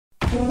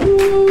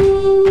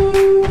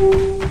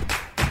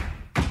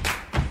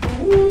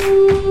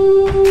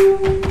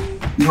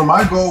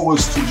My goal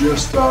was to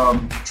just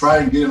try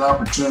and get an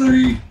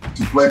opportunity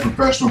to play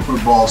professional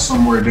football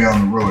somewhere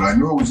down the road. I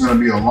knew it was going to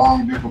be a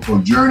long,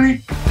 difficult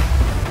journey.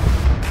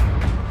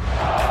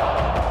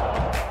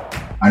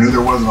 I knew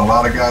there wasn't a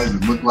lot of guys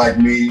that looked like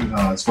me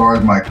as far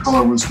as my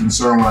color was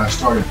concerned when I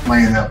started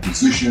playing that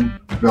position.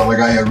 I felt like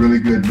I had really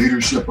good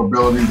leadership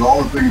abilities,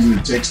 all the things that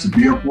it takes to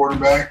be a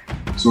quarterback.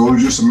 So it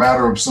was just a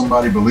matter of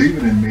somebody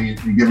believing in me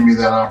and giving me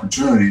that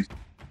opportunity.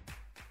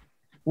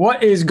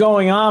 What is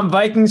going on,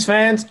 Vikings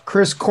fans?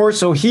 Chris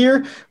Corso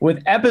here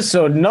with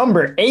episode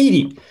number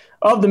 80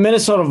 of the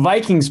Minnesota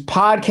Vikings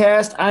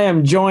podcast. I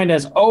am joined,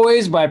 as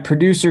always, by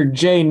producer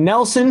Jay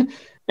Nelson.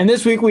 And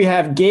this week we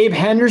have Gabe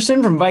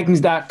Henderson from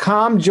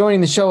Vikings.com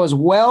joining the show as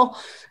well.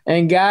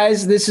 And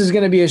guys, this is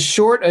going to be a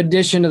short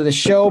edition of the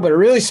show, but a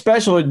really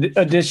special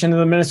edition of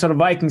the Minnesota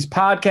Vikings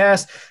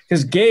podcast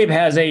because Gabe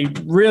has a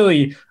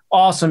really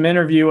awesome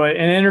interview, an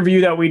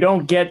interview that we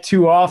don't get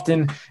too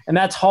often, and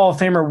that's Hall of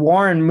Famer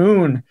Warren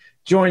Moon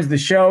joins the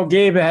show.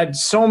 Gabe had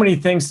so many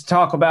things to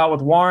talk about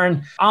with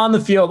Warren on the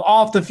field,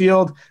 off the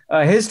field,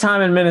 his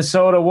time in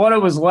Minnesota, what it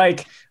was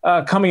like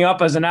coming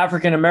up as an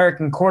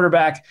African-American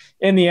quarterback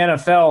in the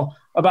NFL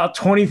about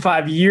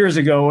 25 years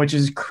ago, which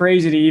is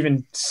crazy to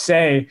even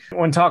say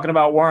when talking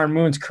about Warren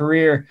Moon's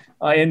career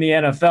in the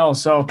NFL.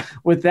 So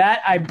with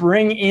that, I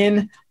bring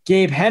in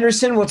Gabe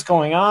Henderson. What's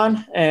going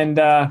on? And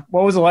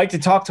what was it like to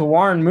talk to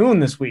Warren Moon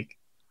this week?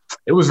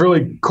 It was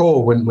really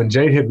cool. When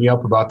Jay hit me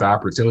up about the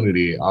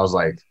opportunity, I was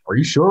like, are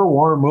you sure,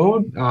 Warren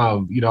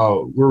Moon? We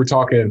were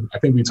talking, I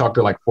think we talked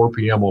at like 4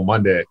 p.m. on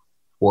Monday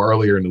or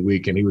earlier in the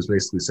week. And he was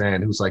basically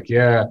saying, he was like,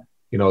 yeah,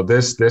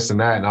 this and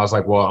that. And I was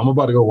like, well, I'm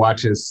about to go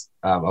watch his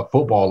A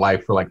Football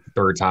Life for like the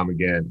third time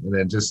again. And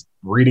then just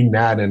reading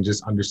that and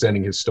just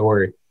understanding his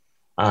story.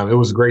 It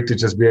was great to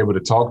just be able to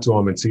talk to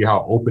him and see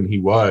how open he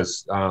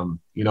was.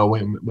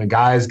 When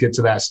guys get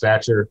to that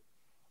stature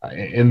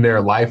in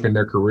their life, in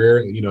their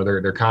career,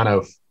 they're kind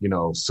of,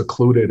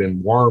 secluded,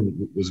 and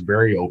Warren was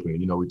very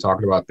open. We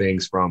talked about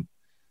things from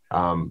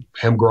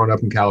him growing up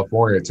in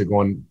California to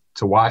going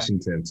to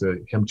Washington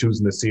to him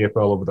choosing the CFL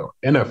over the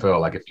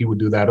NFL, like if he would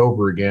do that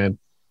over again,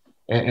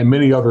 and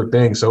many other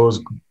things. So it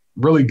was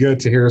really good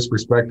to hear his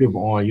perspective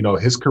on,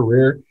 his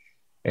career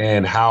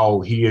and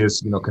how he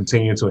is,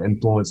 continuing to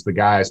influence the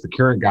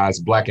current guys,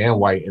 black and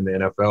white, in the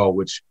NFL,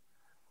 which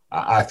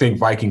I think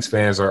Vikings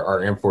fans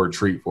are in for a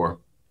treat for.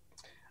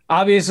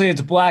 Obviously,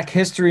 it's Black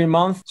History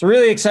Month, so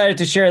really excited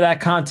to share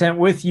that content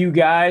with you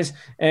guys.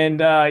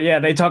 And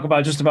they talk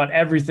about just about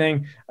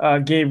everything.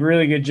 Gabe,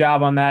 really good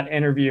job on that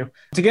interview.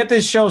 To get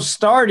this show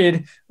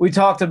started, we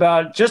talked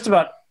about just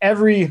about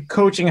every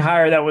coaching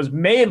hire that was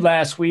made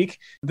last week.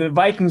 The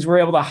Vikings were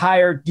able to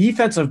hire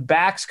defensive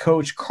backs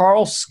coach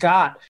Carl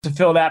Scott to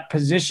fill that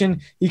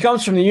position. He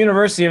comes from the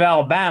University of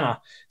Alabama.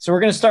 So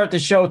we're going to start the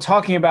show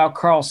talking about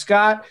Carl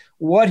Scott,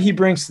 what he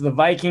brings to the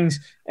Vikings,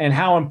 and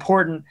how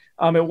important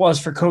it was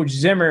for Coach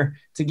Zimmer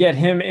to get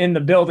him in the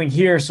building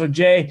here. So,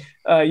 Jay,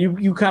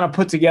 you kind of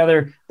put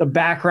together the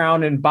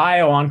background and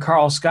bio on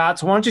Carl Scott.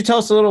 So why don't you tell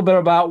us a little bit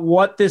about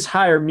what this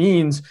hire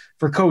means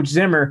for Coach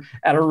Zimmer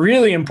at a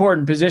really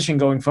important position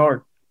going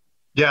forward?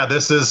 Yeah,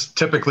 this is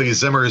typically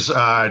Zimmer's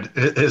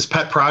his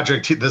pet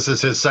project. This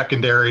is his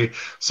secondary.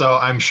 So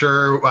I'm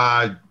sure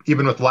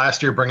even with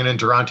last year bringing in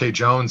Durante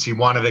Jones, he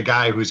wanted a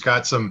guy who's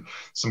got some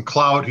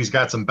clout, he's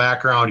got some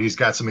background, he's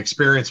got some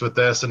experience with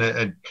this.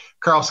 And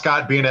Carl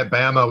Scott being at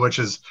Bama, which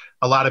is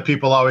a lot of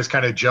people always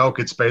kind of joke,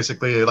 it's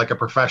basically like a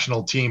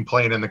professional team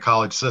playing in the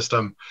college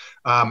system.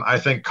 I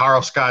think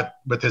Carl Scott,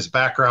 with his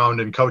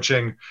background in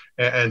coaching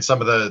and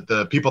some of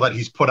the people that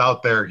he's put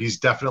out there, he's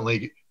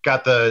definitely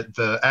got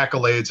the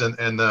accolades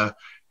and the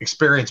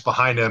experience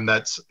behind him.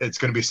 It's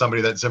going to be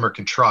somebody that Zimmer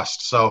can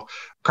trust. So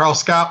Carl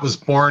Scott was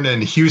born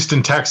in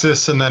Houston,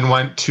 Texas, and then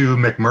went to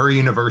McMurray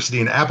University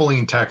in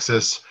Abilene,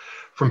 Texas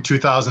from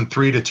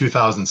 2003 to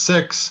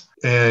 2006.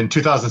 In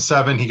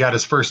 2007, he got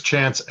his first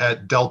chance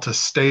at Delta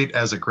State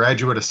as a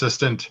graduate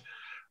assistant.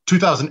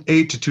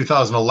 2008 to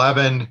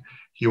 2011,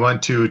 he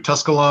went to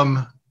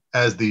Tusculum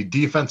as the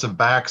defensive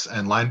backs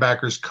and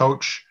linebackers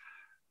coach.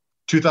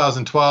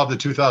 2012 to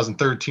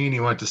 2013, he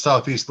went to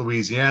Southeast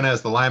Louisiana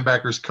as the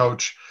linebackers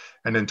coach.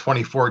 And in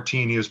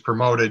 2014, he was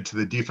promoted to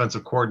the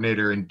defensive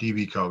coordinator and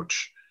DB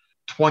coach.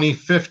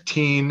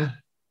 2015,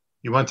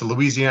 he went to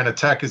Louisiana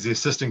Tech as the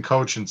assistant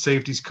coach and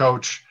safeties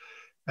coach.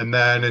 And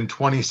then in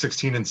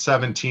 2016 and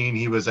 17,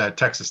 he was at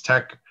Texas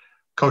Tech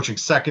coaching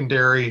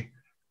secondary.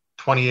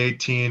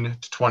 2018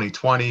 to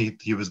 2020,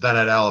 he was then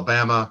at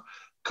Alabama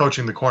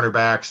coaching the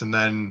cornerbacks. And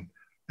then,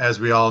 as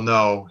we all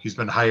know, he's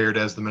been hired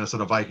as the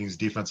Minnesota Vikings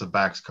defensive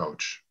backs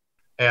coach.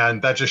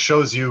 And that just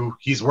shows you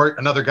he's worked,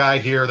 another guy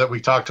here that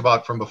we talked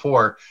about from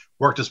before,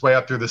 worked his way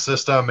up through the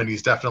system, and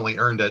he's definitely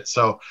earned it.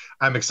 So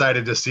I'm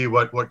excited to see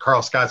what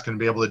Carl Scott's going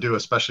to be able to do,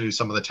 especially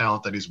some of the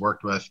talent that he's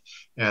worked with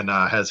and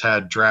has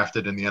had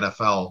drafted in the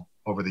NFL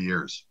over the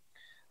years.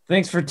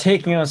 Thanks for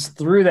taking us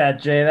through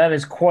that, Jay. That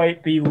is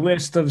quite the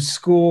list of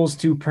schools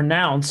to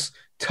pronounce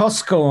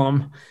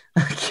Tusculum.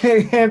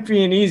 Can't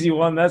be an easy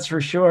one, that's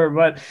for sure.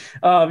 But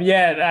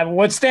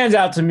what stands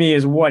out to me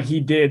is what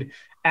he did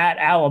at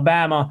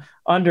Alabama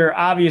under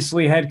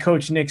obviously head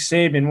coach Nick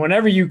Saban.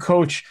 Whenever you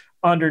coach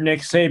under Nick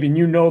Saban,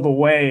 you know the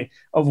way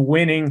of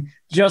winning,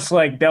 just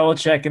like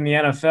Belichick in the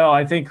NFL.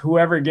 I think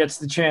whoever gets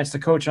the chance to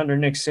coach under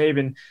Nick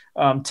Saban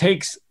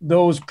takes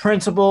those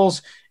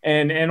principles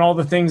and all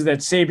the things that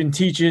Saban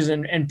teaches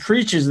and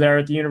preaches there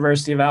at the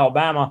University of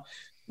Alabama.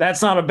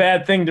 That's not a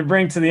bad thing to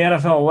bring to the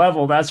NFL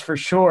level, that's for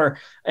sure.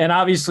 And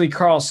obviously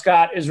Carl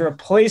Scott is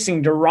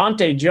replacing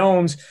Durante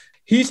Jones.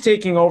 He's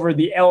taking over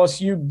the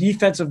LSU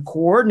defensive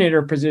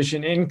coordinator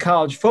position in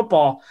college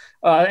football.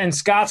 And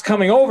Scott's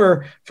coming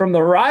over from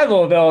the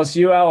rival of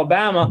LSU,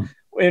 Alabama,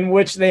 in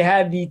which they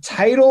had the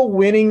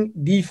title-winning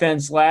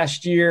defense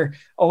last year,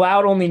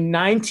 allowed only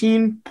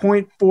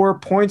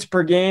 19.4 points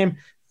per game,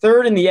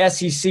 third in the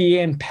SEC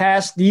in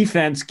pass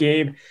defense,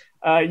 Gabe.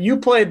 You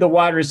played the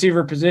wide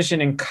receiver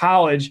position in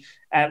college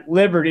at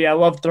Liberty. I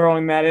love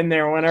throwing that in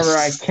there whenever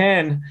I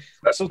can.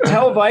 So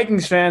tell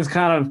Vikings fans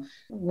kind of,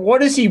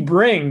 what does he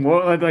bring?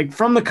 Like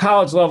from the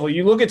college level,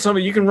 you look at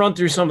you can run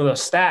through some of the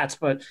stats,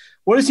 but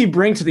what does he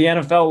bring to the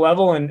NFL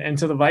level and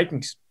to the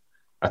Vikings?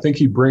 I think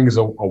he brings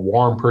a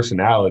warm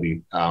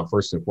personality,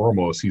 first and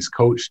foremost. He's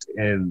coached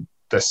in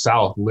the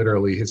South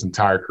literally his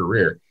entire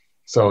career.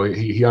 So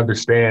he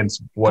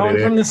understands what Coming it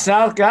is. From the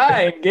South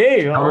guy,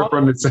 Gabe.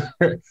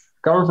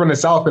 Coming from the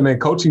South and then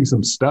coaching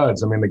some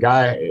studs. I mean, the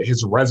guy,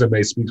 his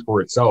resume speaks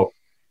for itself.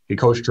 He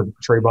coached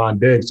Trayvon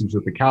Diggs, who's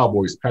with the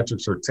Cowboys,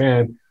 Patrick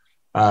Surtain,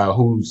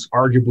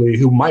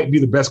 who might be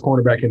the best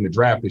cornerback in the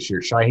draft this year,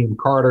 Shaheem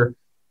Carter,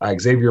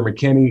 Xavier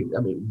McKinney. I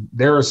mean,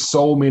 there are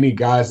so many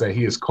guys that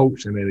he has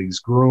coached and that he's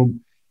groomed.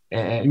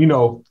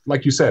 And,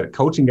 like you said,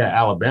 coaching at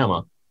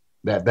Alabama,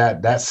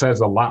 that says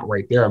a lot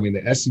right there. I mean,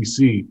 the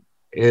SEC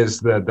is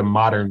the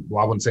modern,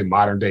 well, I wouldn't say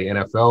modern day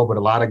NFL, but a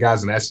lot of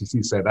guys in the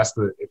SEC said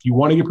if you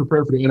want to get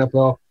prepared for the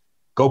NFL,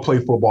 go play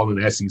football in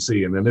the SEC.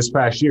 And then this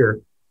past year,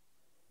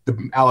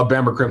 the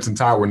Alabama Crimson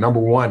Tide were number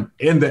one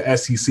in the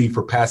SEC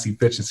for pass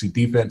efficiency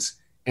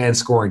defense and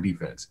scoring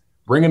defense.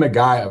 Bringing a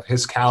guy of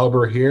his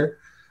caliber here,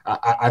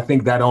 I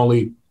think that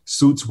only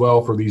suits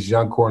well for these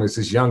young corners,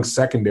 this young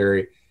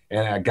secondary,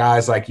 and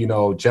guys like,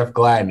 Jeff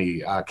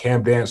Gladney,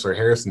 Cam Dantzler,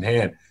 Harrison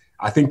Hand.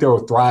 I think they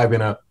will thrive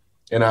in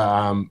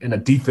a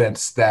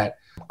defense that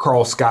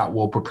Carl Scott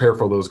will prepare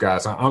for those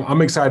guys.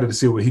 I'm excited to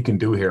see what he can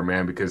do here,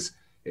 man, because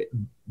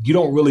you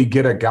don't really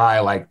get a guy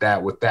like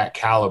that with that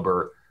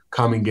caliber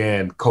coming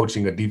in,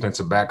 coaching a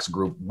defensive backs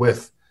group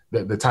with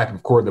the type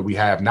of core that we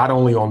have, not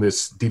only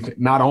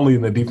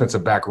in the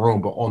defensive back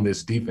room, but on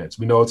this defense.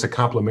 We know it's a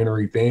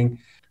complementary thing.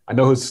 I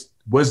know his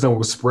wisdom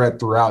was spread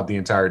throughout the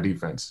entire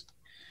defense.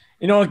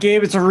 You know what,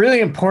 Gabe, it's a really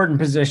important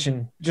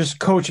position, just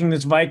coaching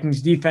this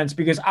Vikings defense,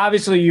 because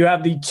obviously you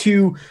have the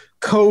two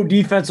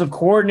co-defensive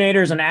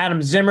coordinators, and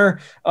Adam Zimmer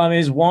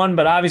is one,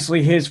 but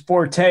obviously his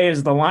forte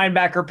is the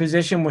linebacker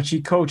position, which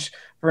he coached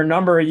for a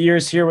number of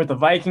years here with the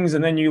Vikings.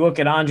 And then you look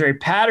at Andre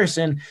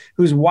Patterson,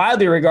 who's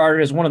widely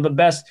regarded as one of the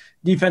best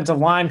defensive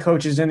line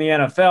coaches in the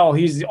NFL.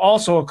 He's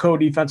also a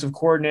co-defensive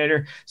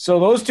coordinator.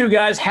 So those two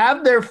guys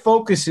have their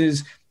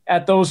focuses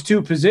at those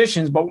two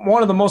positions, but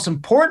one of the most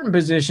important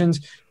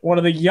positions, one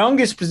of the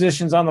youngest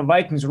positions on the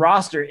Vikings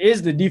roster,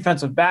 is the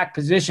defensive back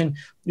position.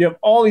 You have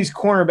all these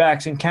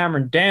cornerbacks in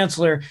Cameron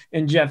Dantzler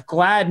and Jeff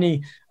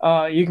Gladney.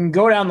 You can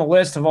go down the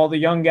list of all the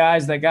young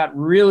guys that got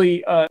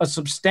really a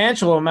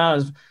substantial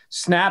amount of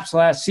snaps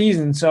last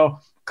season. So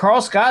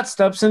Carl Scott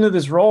steps into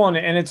this role,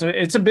 and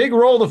it's a big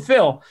role to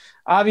fill.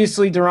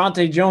 Obviously,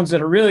 Durante Jones did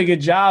a really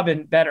good job,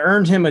 and that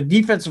earned him a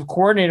defensive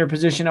coordinator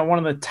position at one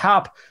of the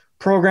top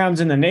programs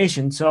in the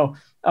nation. So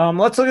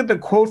let's look at the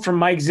quote from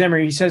Mike Zimmer.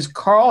 He says,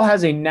 Carl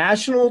has a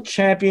national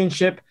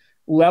championship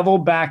level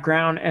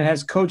background and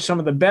has coached some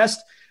of the best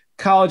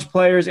college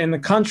players in the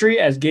country,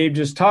 as Gabe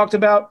just talked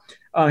about.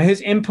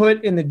 His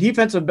input in the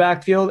defensive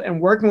backfield and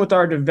working with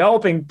our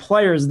developing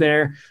players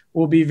there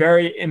will be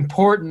very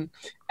important.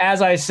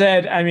 As I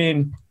said, I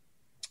mean,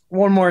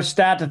 one more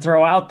stat to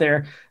throw out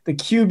there. The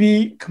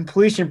QB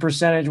completion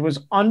percentage was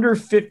under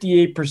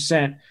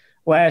 58%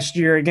 last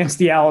year against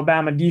the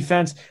Alabama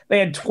defense. They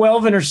had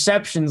 12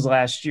 interceptions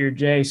last year,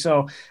 Jay.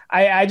 So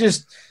I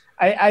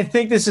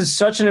think this is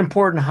such an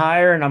important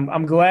hire, and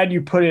I'm glad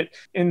you put it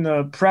in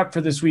the prep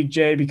for this week,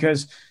 Jay,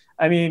 because,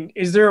 I mean,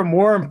 is there a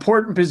more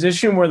important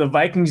position where the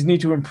Vikings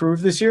need to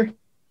improve this year?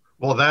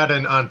 Well, that,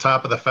 and on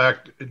top of the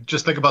fact,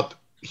 just think about,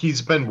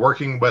 he's been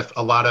working with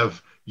a lot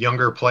of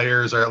younger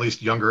players, or at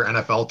least younger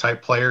NFL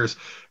type players.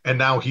 And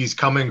now he's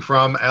coming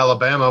from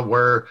Alabama,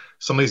 where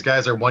some of these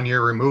guys are 1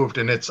 year removed,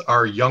 and it's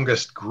our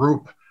youngest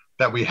group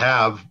that we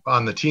have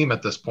on the team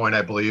at this point,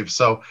 I believe.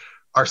 So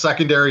our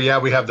secondary, yeah,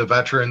 we have the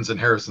veterans and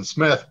Harrison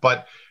Smith,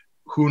 but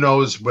who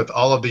knows with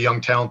all of the young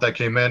talent that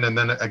came in. And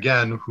then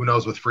again, who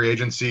knows with free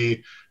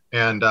agency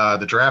and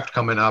the draft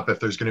coming up, if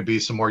there's going to be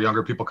some more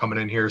younger people coming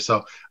in here.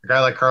 So a guy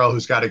like Carl,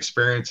 who's got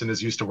experience and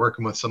is used to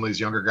working with some of these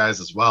younger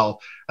guys as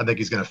well, I think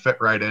he's going to fit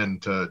right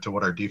in to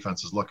what our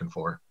defense is looking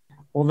for.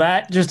 Well,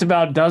 that just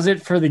about does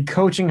it for the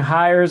coaching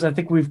hires. I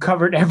think we've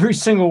covered every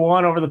single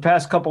one over the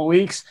past couple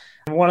weeks.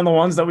 One of the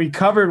ones that we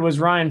covered was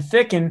Ryan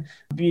Ficken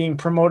being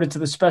promoted to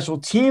the special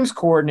teams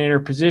coordinator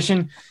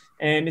position.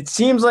 And it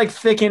seems like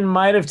Ficken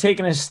might have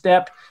taken a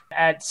step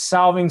at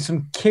solving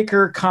some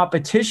kicker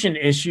competition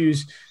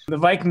issues. The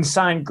Vikings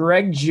signed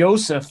Greg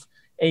Joseph,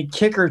 a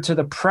kicker, to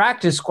the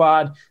practice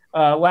squad.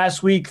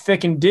 Last week,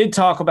 Ficken did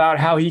talk about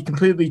how he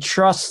completely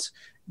trusts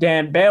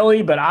Dan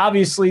Bailey, but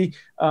obviously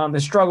the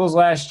struggles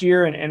last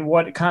year and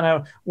what kind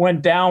of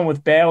went down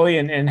with Bailey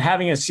and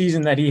having a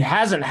season that he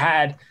hasn't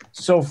had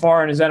so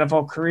far in his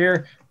NFL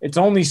career, it's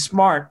only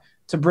smart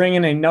to bring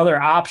in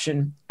another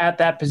option at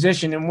that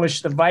position, in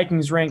which the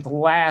Vikings ranked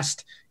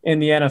last in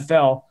the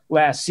NFL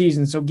last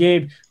season. So,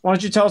 Gabe, why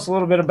don't you tell us a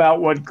little bit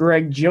about what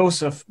Greg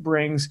Joseph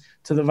brings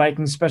to the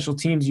Vikings special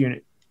teams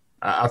unit?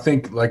 I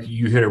think, like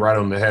you hit it right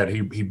on the head,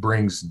 he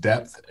brings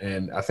depth.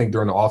 And I think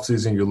during the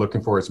offseason, you're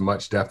looking for as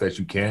much depth as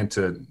you can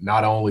to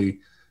not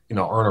only,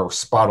 earn a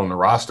spot on the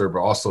roster, but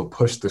also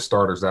push the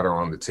starters that are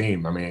on the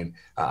team. I mean,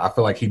 I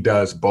feel like he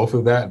does both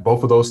of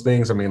those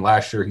things. I mean,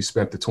 last year he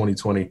spent the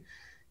 2020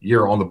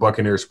 year on the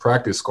Buccaneers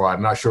practice squad.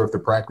 I'm not sure if the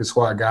practice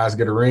squad guys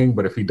get a ring,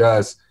 but if he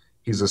does,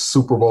 he's a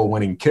Super Bowl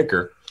winning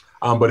kicker.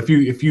 But if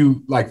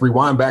you like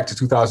rewind back to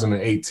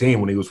 2018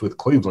 when he was with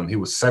Cleveland, he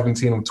was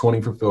 17 of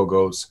 20 for field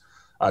goals,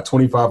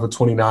 25 of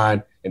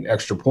 29 in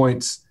extra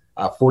points,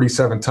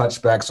 47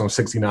 touchbacks on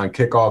 69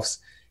 kickoffs.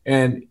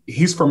 And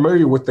he's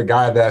familiar with the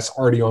guy that's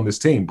already on this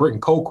team,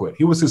 Britton Colquitt.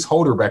 He was his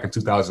holder back in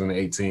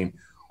 2018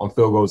 on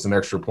field goals and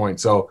extra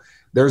points. So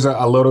there's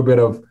a little bit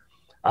of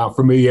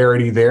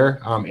familiarity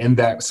there in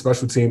that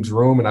special teams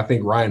room. And I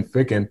think Ryan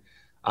Ficken,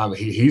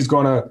 he's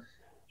going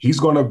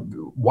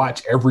to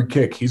watch every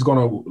kick. He's going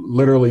to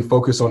literally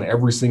focus on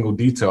every single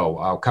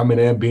detail. Coming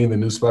in, being the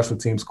new special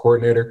teams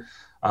coordinator,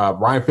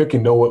 Ryan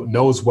Ficken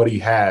knows what he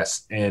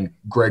has in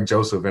Greg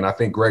Joseph. And I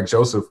think Greg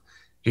Joseph,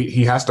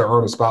 he has to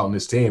earn a spot on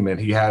this team, and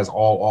he has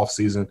all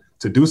offseason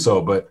to do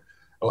so. But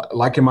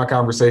like in my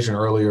conversation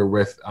earlier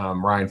with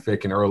Ryan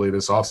Ficken earlier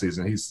this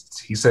offseason,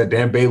 he said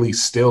Dan Bailey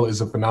still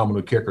is a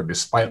phenomenal kicker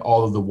despite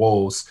all of the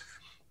woes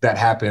that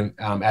happened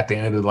at the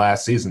end of the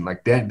last season.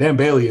 Like Dan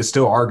Bailey is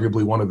still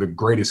arguably one of the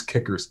greatest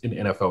kickers in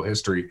NFL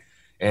history,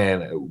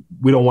 and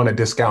we don't want to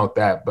discount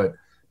that. But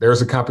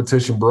there's a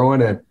competition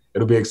brewing, and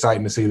it'll be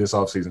exciting to see this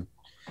offseason.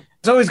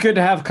 It's always good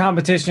to have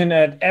competition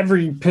at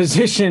every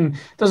position.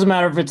 Doesn't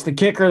matter if it's the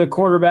kicker, the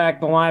quarterback,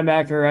 the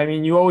linebacker. I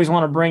mean, you always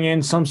want to bring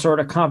in some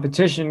sort of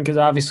competition because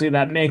obviously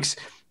that makes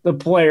the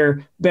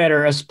player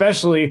better,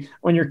 especially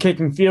when you're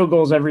kicking field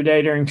goals every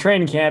day during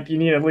training camp. You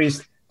need at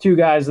least two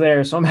guys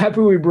there. So I'm happy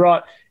we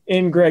brought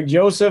in Greg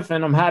Joseph,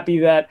 and I'm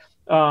happy that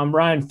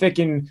Ryan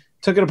Ficken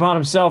took it upon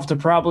himself to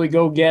probably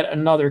go get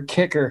another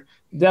kicker.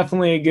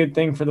 Definitely a good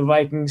thing for the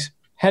Vikings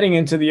heading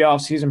into the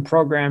offseason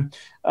program.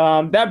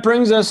 That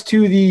brings us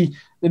to the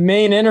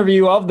main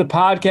interview of the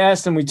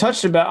podcast, and we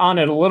touched on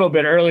it a little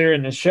bit earlier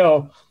in the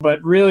show,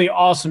 but really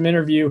awesome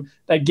interview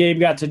that Gabe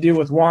got to do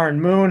with Warren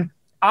Moon.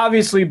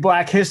 Obviously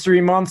Black History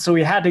Month, so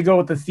we had to go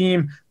with the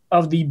theme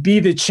of the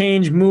Be the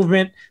Change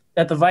movement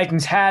that the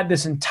Vikings had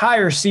this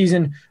entire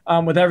season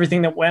with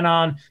everything that went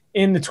on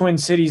in the Twin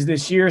Cities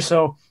this year.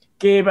 So,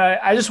 Gabe,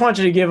 I just want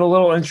you to give a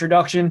little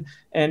introduction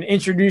and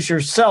introduce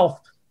yourself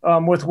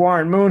with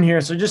Warren Moon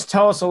here. So just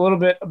tell us a little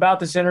bit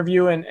about this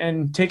interview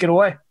and take it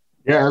away.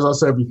 Yeah, as I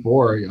said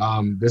before,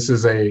 this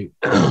is a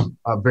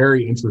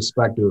very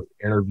introspective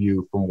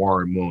interview from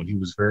Warren Moon. He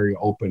was very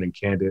open and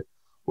candid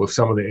with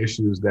some of the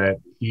issues that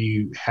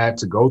he had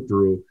to go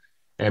through,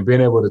 and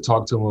being able to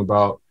talk to him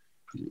about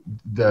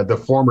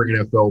the former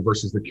NFL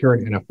versus the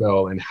current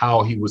NFL and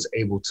how he was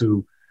able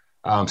to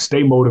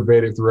stay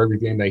motivated through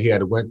everything that he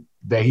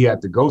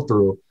had to go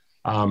through.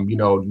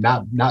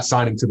 Not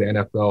signing to the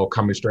NFL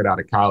coming straight out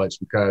of college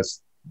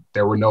because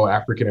there were no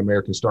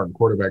African-American starting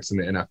quarterbacks in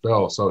the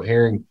NFL. So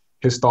hearing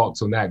his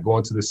thoughts on that,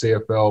 going to the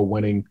CFL,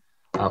 winning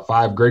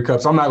 5 Grey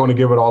Cups. I'm not going to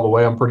give it all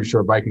away. I'm pretty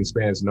sure Vikings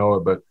fans know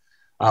it.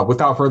 But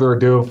without further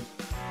ado,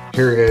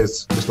 here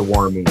is Mr.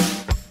 Warren Moon.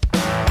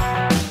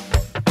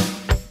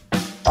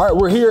 All right,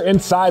 we're here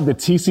inside the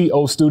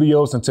TCO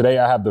studios, and today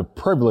I have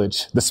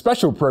the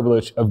special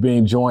privilege of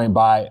being joined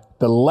by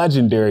the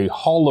legendary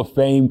Hall of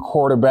Fame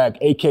quarterback,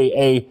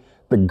 a.k.a.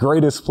 the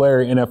greatest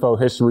player in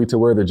NFL history to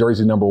wear the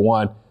jersey number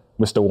 1,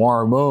 Mr.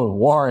 Warren Moon.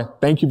 Warren,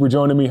 thank you for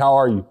joining me. How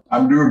are you?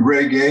 I'm doing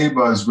great, Gabe.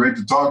 It's great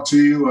to talk to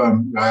you.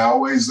 I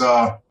always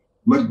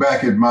look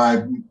back at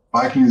my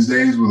Vikings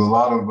days with a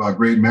lot of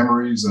great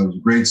memories. It was a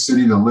great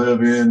city to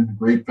live in,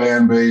 great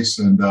fan base,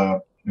 and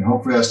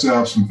hopefully I still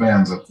have some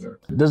fans up there.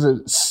 Does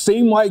it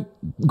seem like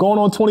going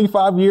on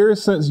 25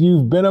 years since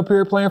you've been up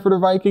here playing for the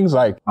Vikings?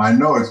 I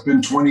know it's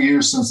been 20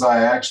 years since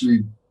I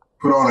actually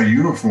put on a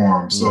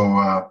uniform.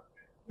 So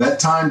that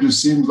time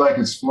just seems like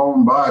it's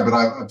flown by, but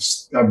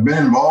I've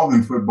been involved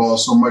in football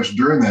so much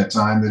during that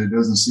time that it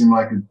doesn't seem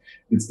like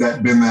it's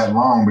been that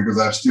long because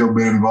I've still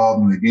been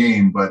involved in the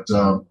game. But,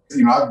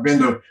 I've been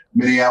to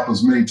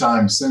Minneapolis many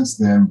times since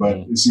then, but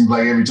it seems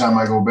like every time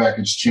I go back,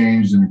 it's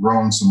changed and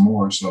grown some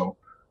more. So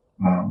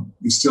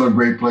It's still a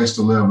great place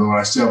to live, though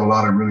I still have a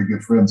lot of really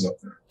good friends up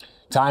there.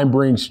 Time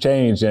brings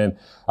change, and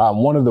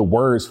one of the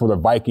words for the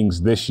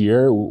Vikings this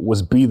year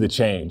was "be the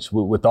change."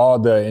 With all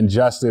the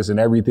injustice and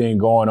everything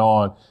going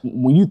on,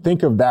 when you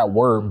think of that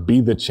word,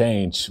 "be the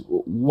change,"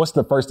 what's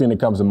the first thing that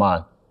comes to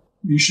mind?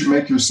 You should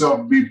make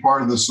yourself be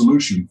part of the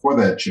solution for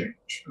that change.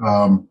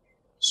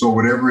 So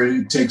whatever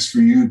it takes for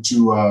you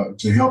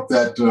to help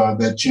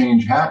that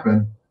change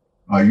happen,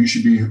 you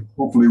should be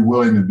hopefully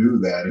willing to do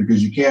that,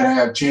 because you can't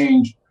have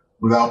change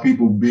without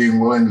people being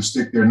willing to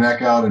stick their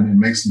neck out and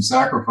make some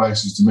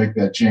sacrifices to make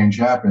that change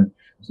happen.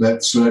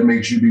 So that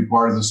makes you be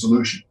part of the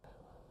solution.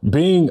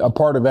 Being a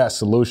part of that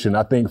solution,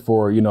 I think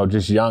for,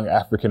 just young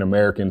African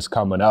Americans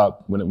coming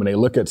up, when they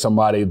look at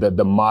somebody,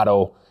 the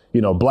model,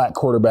 black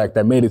quarterback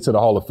that made it to the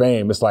Hall of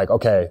Fame, it's like,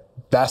 okay,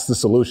 that's the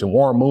solution.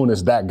 Warren Moon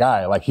is that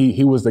guy. Like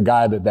he was the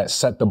guy that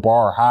set the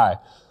bar high.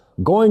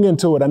 Going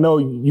into it, I know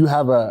you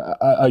have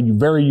a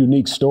very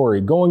unique story.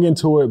 Going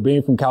into it,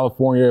 being from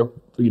California,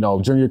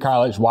 junior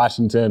college,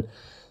 Washington,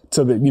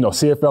 to the,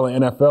 CFL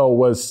and NFL,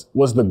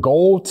 was the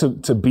goal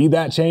to be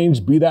that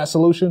change, be that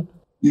solution?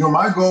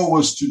 My goal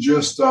was to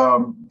just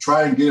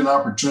try and get an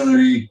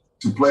opportunity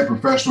to play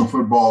professional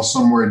football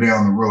somewhere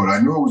down the road.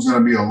 I knew it was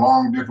going to be a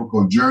long,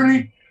 difficult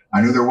journey.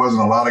 I knew there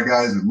wasn't a lot of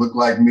guys that looked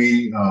like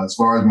me as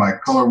far as my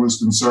color was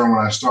concerned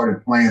when I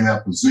started playing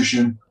that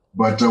position.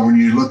 But when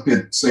you looked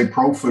at, say,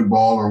 pro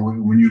football, or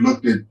when you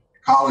looked at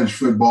college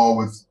football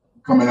with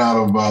coming out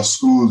of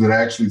schools that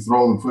actually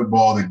throw the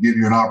football, that give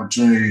you an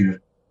opportunity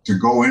to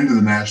go into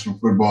the National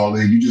Football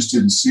League, you just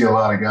didn't see a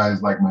lot of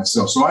guys like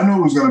myself. So I knew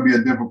it was going to be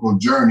a difficult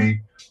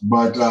journey,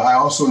 but I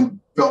also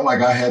felt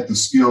like I had the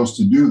skills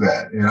to do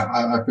that. And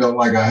I felt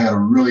like I had a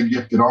really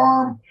gifted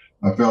arm.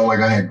 I felt like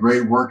I had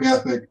great work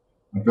ethic.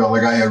 I felt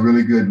like I had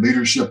really good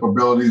leadership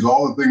abilities,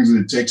 all the things that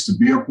it takes to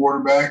be a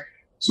quarterback.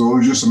 So it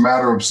was just a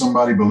matter of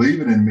somebody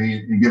believing in me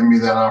and giving me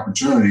that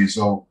opportunity.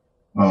 So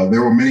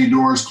there were many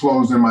doors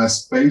closed in my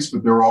space,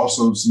 but there were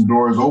also some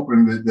doors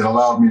open that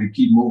allowed me to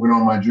keep moving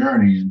on my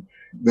journey. And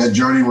that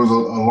journey was a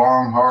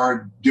long,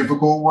 hard,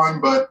 difficult one,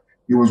 but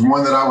it was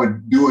one that I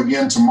would do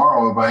again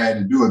tomorrow if I had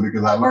to do it,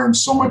 because I learned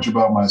so much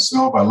about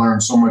myself. I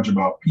learned so much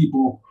about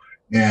people,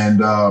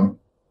 and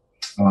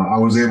I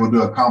was able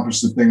to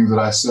accomplish the things that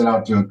I set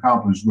out to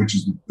accomplish, which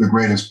is the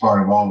greatest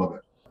part of all of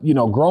it.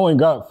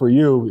 Growing up for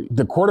you,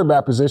 the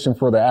quarterback position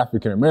for the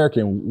African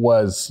American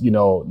was,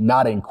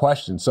 not in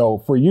question. So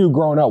for you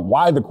growing up,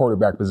 why the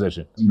quarterback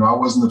position? I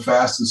wasn't the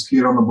fastest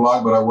kid on the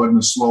block, but I wasn't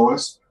the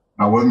slowest.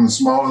 I wasn't the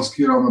smallest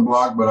kid on the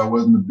block, but I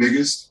wasn't the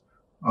biggest.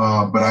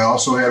 But I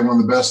also had one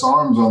of the best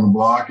arms on the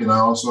block, and I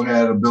also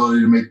had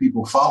ability to make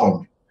people follow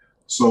me.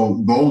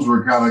 So those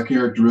were kind of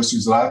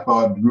characteristics that I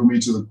thought drew me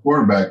to the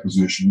quarterback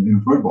position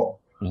in football.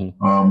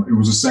 Mm-hmm. It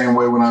was the same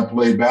way when I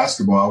played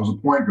basketball. I was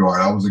a point guard.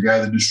 I was a guy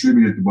that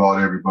distributed the ball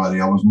to everybody.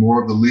 I was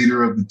more of the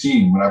leader of the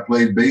team. When I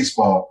played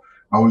baseball,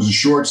 I was a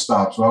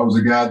shortstop. So I was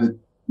a guy that,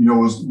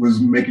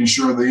 was making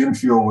sure the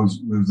infield was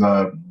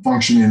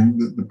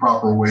functioning the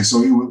proper way.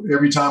 So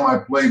every time I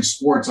played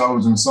sports, I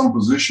was in some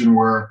position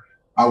where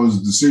I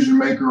was a decision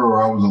maker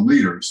or I was a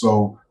leader.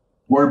 So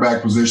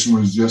quarterback position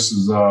was just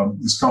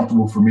as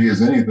comfortable for me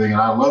as anything.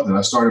 And I loved it.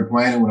 I started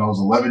playing it when I was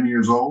 11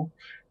 years old.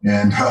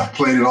 And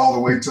played it all the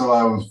way till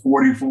I was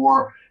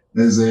 44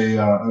 as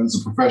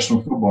a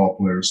professional football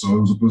player. So it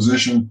was a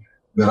position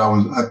that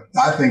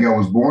I think I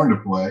was born to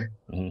play.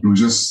 Mm-hmm. It was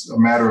just a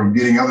matter of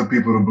getting other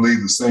people to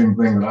believe the same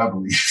thing that I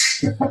believe.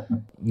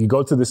 You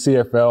go to the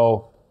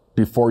CFL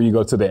before you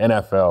go to the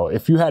NFL.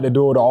 If you had to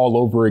do it all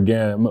over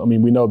again,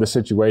 we know the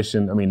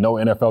situation. No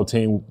NFL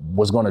team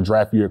was going to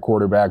draft you at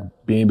quarterback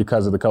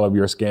because of the color of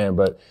your skin,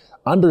 but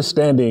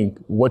understanding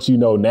what you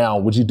know now,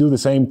 would you do the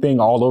same thing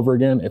all over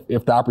again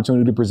if the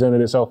opportunity presented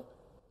itself?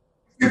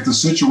 If the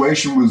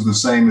situation was the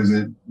same as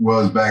it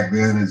was back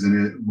then as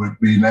it would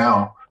be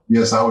now,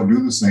 yes, I would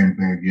do the same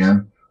thing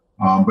again.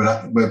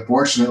 But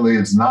fortunately,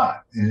 it's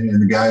not.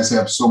 And the guys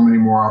have so many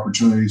more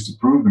opportunities to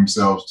prove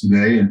themselves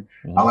today. And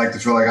I like to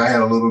feel like I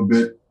had a little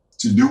bit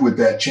to do with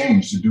that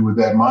change, to do with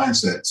that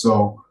mindset.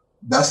 So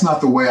that's not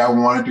the way I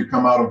wanted to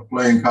come out of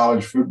playing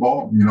college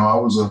football. I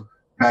was a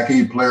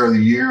Pac-8 Player of the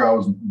Year. I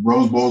was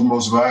Rose Bowl's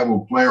most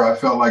valuable player. I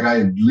felt like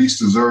I at least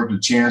deserved a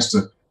chance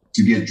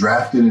to get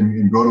drafted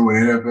and go to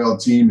an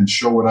NFL team and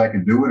show what I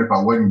could do. And if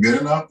I wasn't good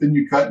enough, then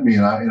you cut me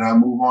and I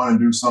move on and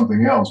do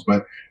something else.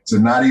 But to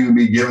not even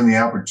be given the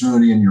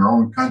opportunity in your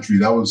own country,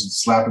 that was a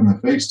slap in the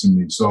face to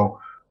me. So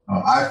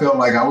I felt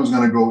like I was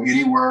going to go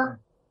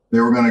anywhere they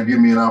were going to give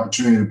me an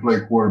opportunity to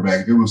play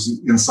quarterback. It was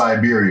in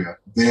Siberia.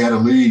 They had a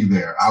league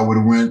there. I would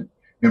have went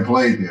and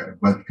played there.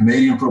 But the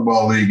Canadian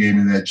Football League gave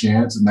me that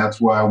chance, and that's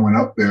why I went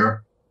up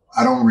there.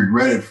 I don't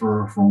regret it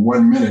for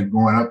 1 minute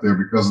going up there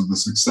because of the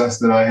success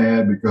that I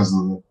had, because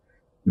of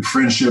the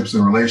friendships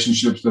and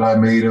relationships that I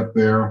made up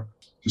there,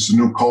 just a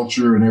new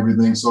culture and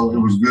everything. So it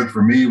was good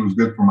for me. It was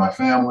good for my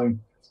family.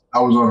 I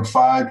was on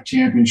 5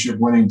 championship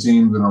winning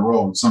teams in a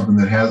row. It's something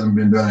that hasn't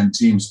been done in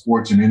team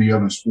sports and any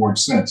other sport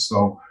since.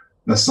 So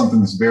that's something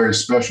that's very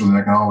special that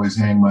I can always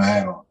hang my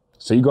hat on.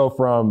 So you go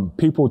from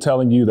people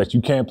telling you that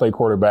you can't play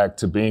quarterback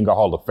to being a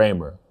Hall of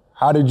Famer.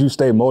 How did you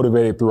stay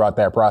motivated throughout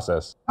that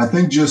process? I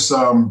think just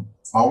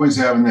always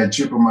having that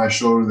chip on my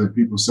shoulder that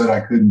people said I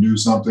couldn't do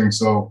something.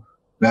 So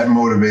that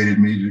motivated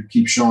me to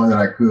keep showing that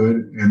I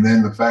could. And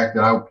then the fact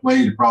that I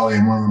played probably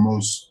in one of the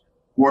most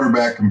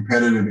quarterback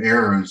competitive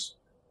eras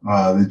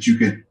that you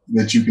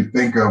could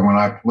think of when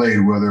I played,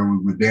 whether it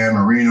was with Dan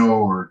Marino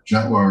or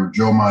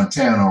Joe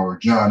Montana or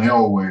John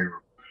Elway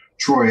or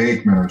Troy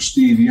Aikman or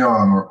Steve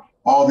Young or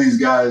all these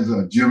guys,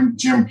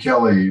 Jim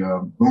Kelly,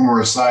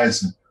 Boomer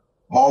Esiason,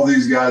 all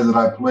these guys that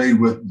I played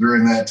with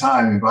during that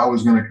time. If I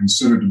was going to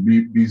consider to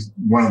be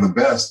one of the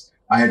best,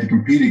 I had to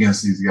compete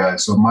against these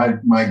guys. So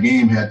my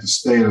game had to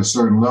stay at a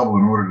certain level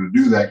in order to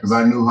do that, because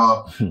I knew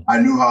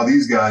how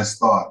these guys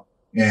thought,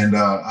 and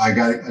I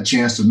got a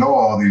chance to know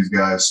all these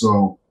guys.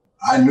 So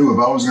I knew if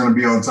I was going to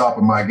be on top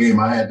of my game,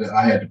 I had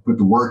to put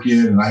the work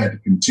in, and I had to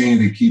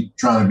continue to keep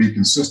trying to be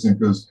consistent,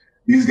 because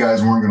these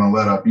guys weren't going to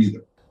let up either.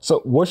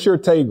 So what's your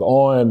take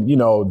on,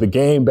 the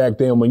game back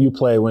then when you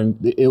played, when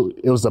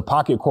it was a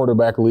pocket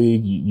quarterback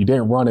league, you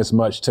didn't run as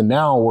much, to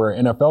now where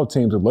NFL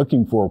teams are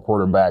looking for a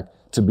quarterback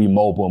to be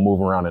mobile and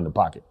move around in the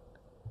pocket?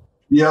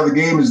 Yeah, the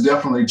game has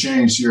definitely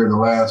changed here in the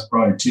last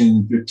probably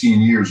 10, 15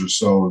 years or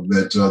so,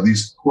 that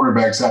these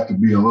quarterbacks have to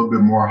be a little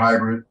bit more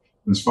hybrid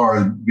as far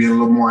as being a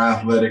little more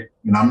athletic.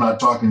 And I'm not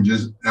talking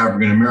just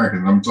African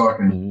Americans. I'm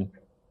talking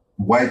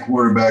white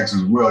quarterbacks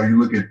as well. You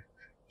look at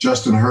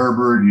Justin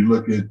Herbert, you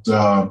look at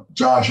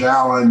Josh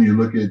Allen, you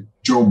look at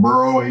Joe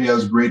Burrow. He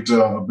has great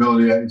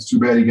ability. It's too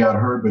bad he got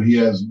hurt, but he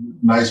has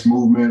nice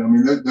movement. I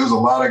mean, there's a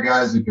lot of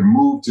guys that can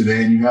move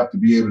today, and you have to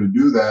be able to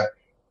do that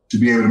to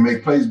be able to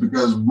make plays,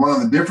 because one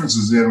of the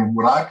differences in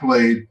when I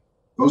played,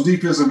 those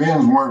defensive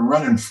ends weren't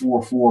running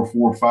 4-4,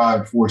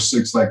 4-5,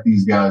 4-6 like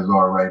these guys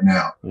are right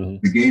now.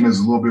 The game is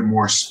a little bit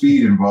more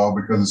speed involved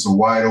because it's a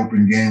wide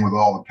open game with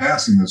all the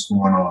passing that's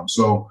going on.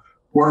 So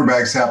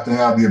quarterbacks have to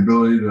have the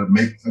ability to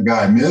make a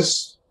guy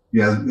miss.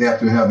 Yeah, they have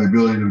to have the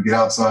ability to get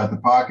outside the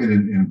pocket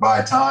and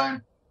buy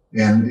time.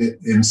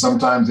 And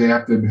sometimes they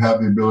have to have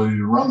the ability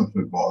to run the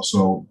football.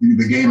 So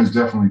the game has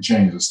definitely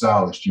changed. The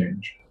style has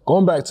changed.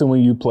 Going back to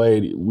when you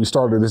played, we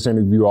started this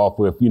interview off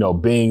with,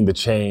 being the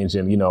change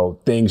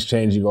and, things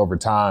changing over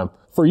time.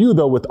 For you,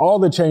 though, with all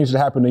the change that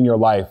happened in your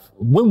life,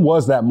 when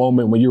was that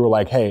moment when you were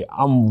like, hey,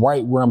 I'm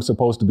right where I'm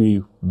supposed to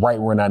be, right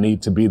when I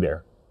need to be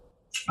there?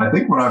 I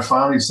think when I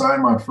finally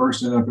signed my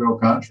first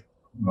NFL contract,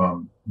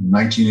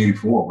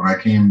 1984, when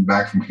I came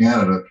back from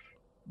Canada,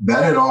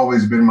 that had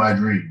always been my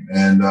dream,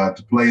 and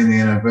to play in the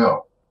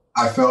NFL.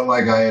 I felt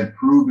like I had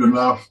proved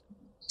enough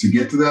to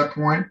get to that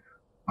point.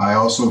 I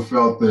also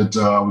felt that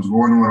I was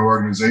going to an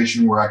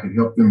organization where I could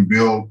help them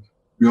build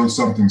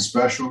something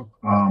special.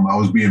 I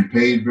was being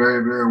paid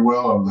very, very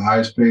well. I was the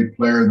highest paid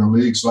player in the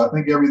league. So I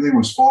think everything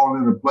was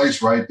falling into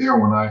place right there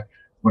when I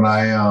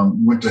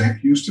went to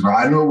Houston.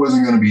 I knew it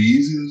wasn't going to be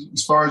easy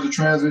as far as the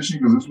transition,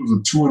 because this was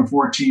a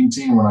 2-14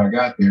 team when I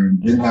got there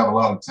and didn't have a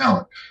lot of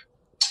talent.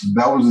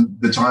 That was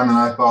the time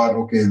that I thought,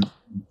 okay,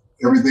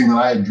 everything that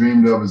I had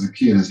dreamed of as a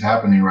kid is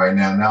happening right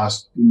now.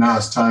 Now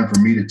it's time for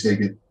me to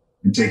take it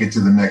to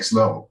the next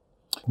level.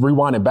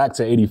 Rewinding back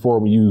to 84,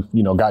 when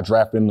you got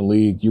drafted in the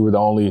league, you were the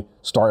only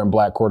starting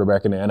black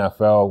quarterback in the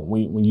NFL.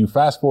 When you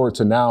fast forward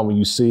to now, when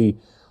you see,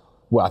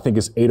 I think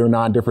it's 8 or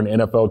 9 different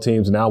NFL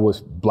teams now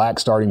with black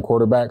starting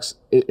quarterbacks,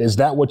 is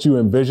that what you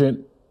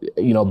envisioned,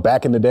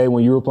 back in the day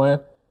when you were playing?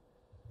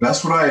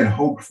 That's what I had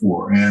hoped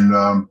for.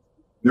 And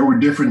there were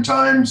different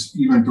times,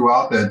 even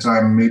throughout that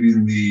time, maybe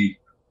in the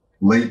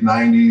late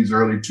 90s,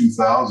 early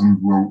 2000s,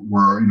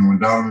 where when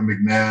Donovan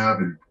McNabb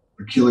and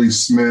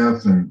Achilles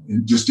Smith and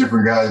just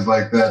different guys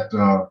like that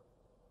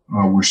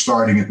were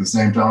starting at the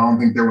same time. I don't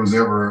think there was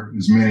ever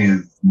as many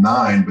as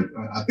 9, but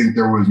I think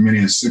there were as many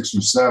as 6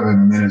 or 7,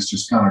 and then it's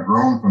just kind of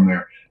grown from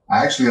there.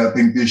 I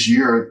think this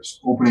year,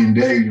 opening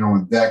day,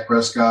 with Dak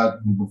Prescott,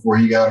 before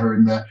he got hurt,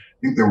 and that, I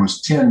think there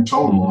was 10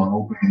 total on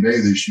opening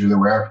day this year that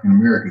were African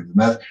Americans,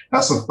 and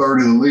that's a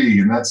third of the league,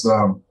 and that's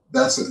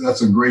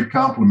a great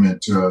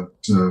compliment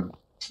to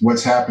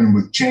what's happened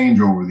with change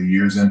over the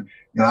years. And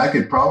I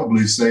could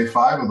probably say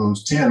 5 of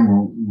those 10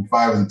 were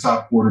 5 of the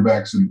top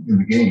quarterbacks in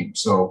the game.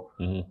 So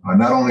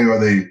not only are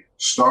they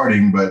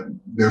starting, but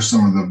they're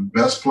some of the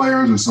best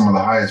players, they're some of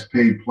the highest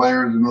paid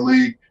players in the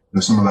league,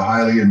 they're some of the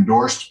highly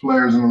endorsed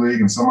players in the league,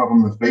 and some of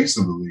them the face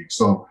of the league.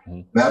 So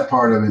that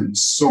part of it,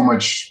 so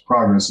much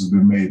progress has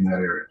been made in that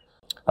area.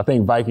 I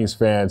think Vikings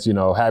fans,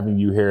 having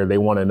you here, they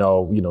want to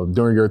know,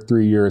 during your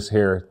 3 years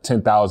here,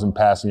 10,000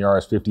 passing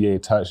yards,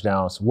 58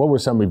 touchdowns. What were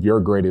some of your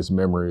greatest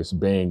memories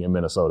being in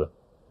Minnesota?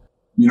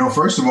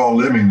 First of all,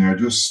 living there,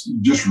 just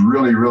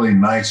really, really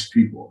nice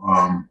people.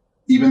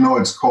 Even though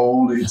it's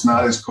cold, it's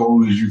not as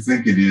cold as you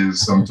think it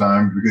is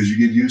sometimes, because you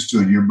get used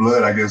to it. Your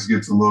blood, I guess,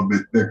 gets a little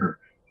bit thicker.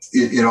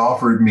 It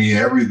offered me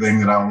everything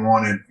that I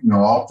wanted,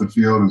 off the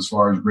field, as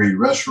far as great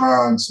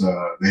restaurants.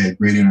 They had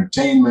great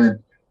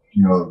entertainment,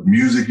 the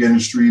music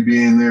industry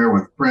being there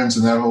with Prince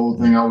and that whole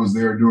thing. I was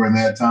there during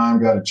that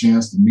time, got a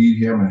chance to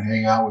meet him and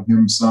hang out with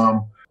him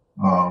some.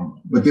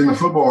 But then the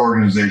football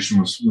organization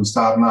was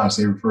top notch.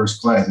 They were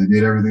first class. They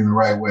did everything the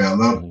right way. I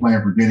loved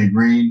playing for Denny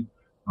Green,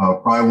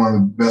 probably one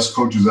of the best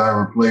coaches I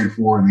ever played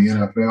for in the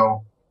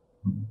NFL.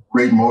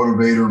 Great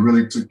motivator,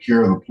 really took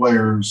care of the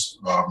players.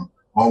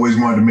 Always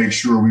wanted to make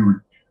sure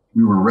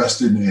we were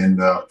rested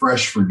and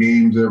fresh for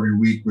games every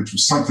week, which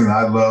was something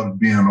I loved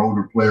being an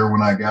older player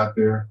when I got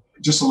there.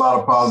 Just a lot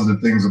of positive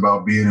things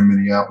about being in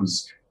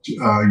Minneapolis. We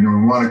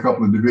won a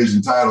couple of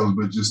division titles,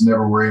 but just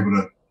never were able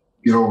to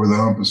get over the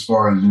hump as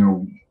far as,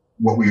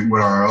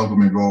 what our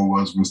ultimate goal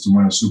was to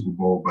win a Super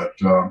Bowl. But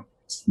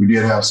we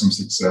did have some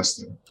success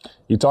there.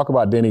 You talk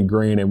about Denny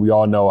Green, and we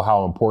all know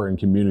how important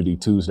Community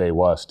Tuesday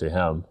was to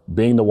him.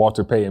 Being the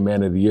Walter Payton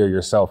Man of the Year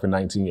yourself in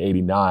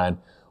 1989,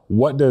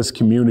 what does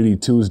Community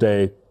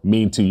Tuesday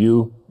mean to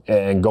you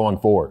and going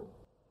forward?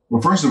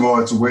 Well, first of all,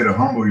 it's a way to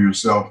humble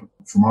yourself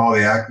from all the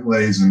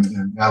accolades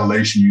and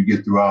adulation you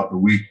get throughout the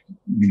week,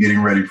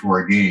 getting ready for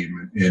a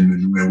game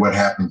and what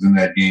happens in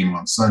that game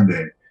on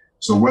Sunday.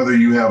 So whether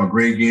you have a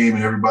great game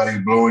and everybody's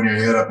blowing your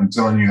head up and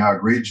telling you how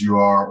great you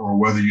are, or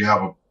whether you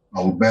have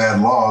a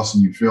bad loss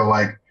and you feel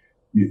like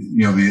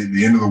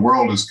the end of the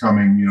world is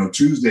coming,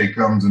 Tuesday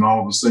comes and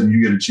all of a sudden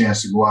you get a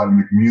chance to go out in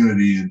the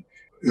community, and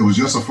it was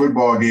just a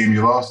football game.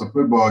 You lost a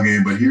football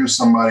game, but here's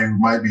somebody who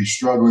might be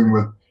struggling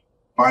with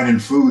finding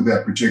food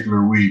that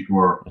particular week,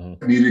 or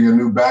needing a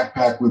new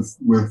backpack with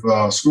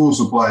school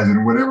supplies,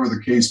 and whatever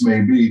the case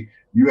may be,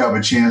 you have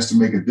a chance to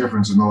make a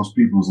difference in those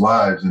people's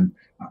lives. And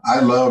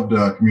I loved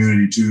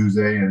Community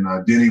Tuesday, and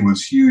Denny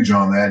was huge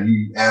on that.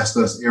 He asked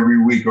us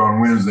every week on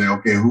Wednesday,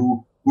 okay,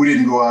 who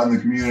didn't go out in the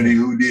community,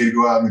 who did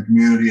go out in the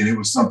community, and it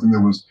was something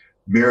that was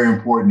very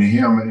important to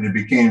him, and it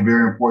became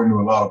very important to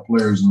a lot of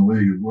players in the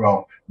league as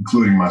well,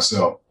 including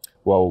myself.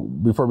 Well,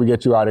 before we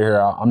get you out of here,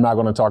 I'm not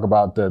going to talk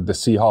about the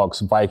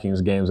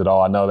Seahawks-Vikings games at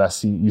all. I know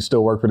you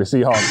still work for the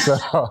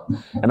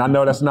Seahawks, and I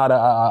know that's not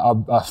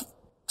a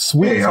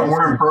sweet. Hey, I'm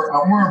wearing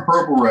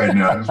purple right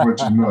now. Just want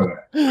you to know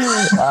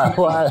that.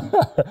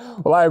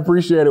 Well, I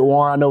appreciate it,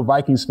 Warren. I know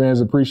Vikings fans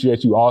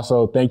appreciate you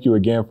also. Thank you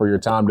again for your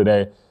time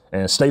today,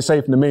 and stay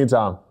safe in the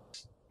meantime.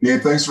 Yeah,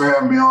 thanks for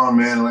having me on,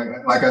 man.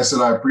 Like I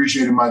said, I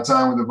appreciated my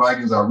time with the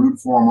Vikings. I root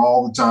for them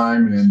all the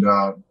time, and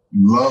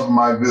love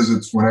my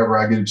visits whenever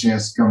I get a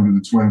chance to come to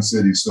the Twin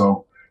Cities.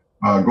 So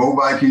go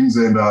Vikings,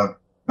 and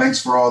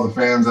thanks for all the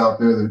fans out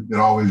there that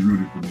always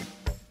rooted for me.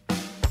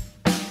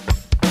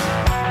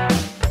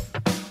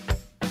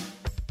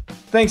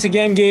 Thanks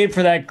again, Gabe,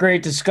 for that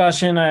great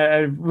discussion.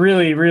 A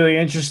really, really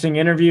interesting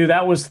interview.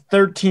 That was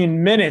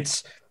 13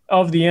 minutes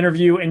of the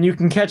interview, and you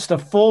can catch the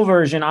full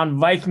version on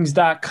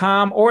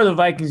Vikings.com or the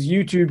Vikings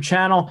YouTube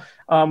channel.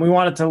 We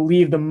wanted to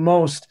leave the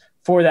most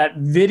for that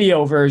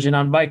video version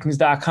on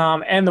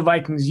Vikings.com and the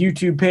Vikings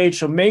YouTube page,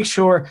 so make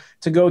sure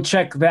to go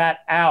check that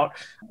out.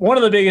 One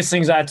of the biggest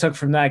things I took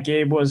from that,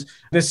 Gabe, was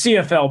the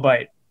CFL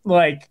bite.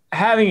 Like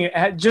having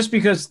just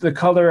because the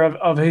color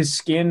of his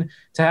skin,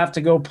 to have to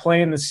go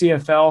play in the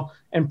CFL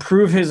and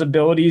prove his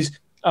abilities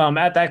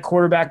at that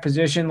quarterback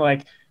position.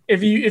 Like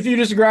if you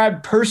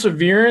describe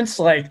perseverance,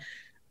 like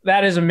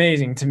that is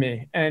amazing to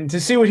me. And to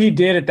see what he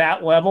did at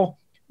that level,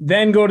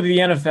 then go to the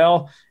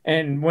NFL,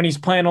 and when he's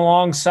playing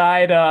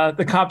alongside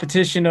the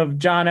competition of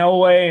John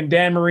Elway and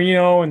Dan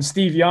Marino and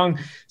Steve Young,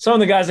 some of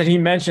the guys that he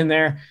mentioned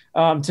there,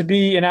 to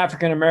be an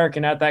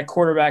African-American at that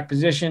quarterback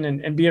position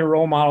and be a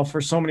role model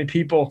for so many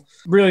people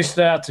really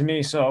stood out to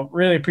me. So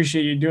really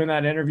appreciate you doing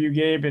that interview,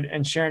 Gabe,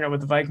 and sharing it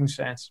with the Vikings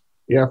fans.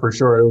 Yeah, for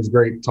sure. It was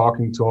great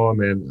talking to him.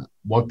 And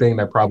one thing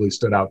that probably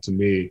stood out to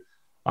me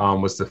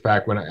was the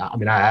fact when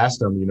I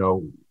asked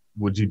him,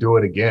 would you do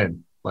it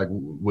again? Like,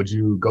 would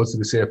you go to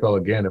the CFL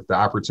again if the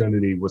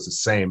opportunity was the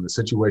same, the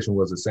situation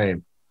was the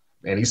same?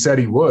 And he said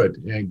he would.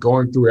 And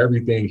going through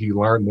everything, he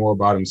learned more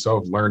about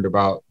himself, learned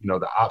about,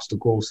 the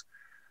obstacles,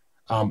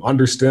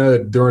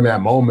 understood during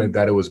that moment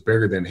that it was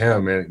bigger than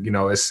him. And,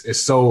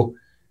 it's so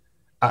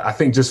 – I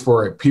think just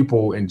for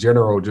people in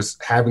general,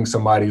 just having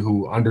somebody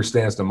who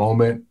understands the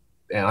moment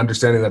and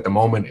understanding that the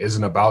moment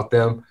isn't about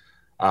them,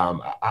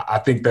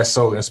 I think that's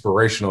so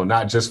inspirational,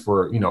 not just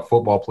for,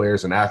 football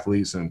players and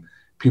athletes and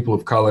people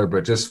of color,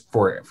 but just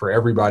for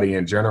everybody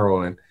in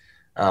general. And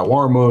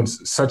Warren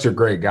Moon's such a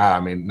great guy.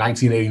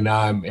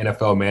 1989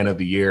 NFL Man of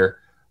the Year.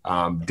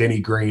 Denny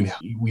Green,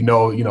 we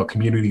know,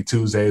 Community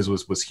Tuesdays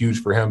was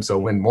huge for him. So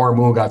when Warren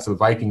Moon got to the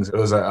Vikings, it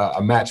was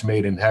a match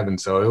made in heaven.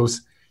 So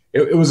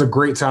it was a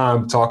great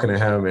time talking to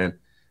him. And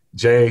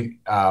Jay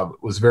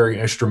was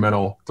very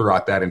instrumental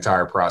throughout that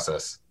entire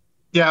process.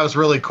 Yeah, it was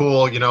really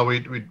cool.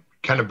 We'd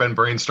kind of been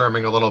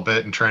brainstorming a little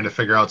bit and trying to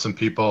figure out some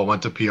people,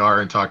 went to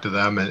PR and talked to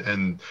them,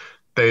 and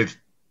they've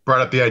brought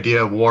up the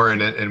idea of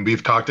Warren, and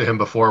we've talked to him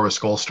before with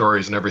Skull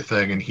Stories and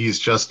everything. And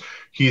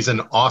he's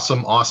an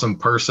awesome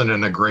person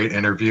and a great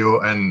interview.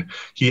 And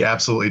he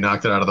absolutely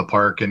knocked it out of the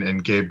park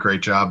and gave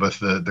great job with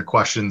the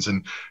questions.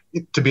 And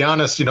to be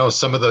honest,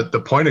 some of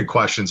the pointed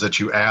questions that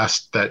you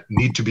asked that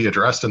need to be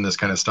addressed in this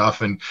kind of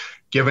stuff. And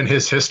given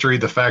his history,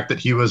 the fact that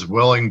he was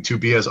willing to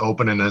be as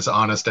open and as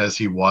honest as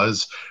he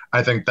was,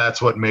 I think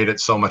that's what made it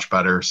so much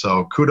better.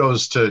 So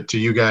kudos to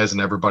you guys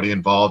and everybody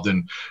involved.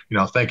 And,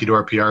 thank you to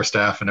our PR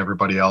staff and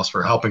everybody else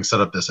for helping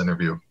set up this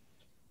interview.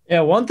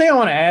 Yeah, one thing I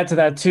want to add to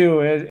that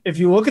too is if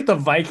you look at the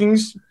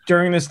Vikings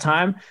during this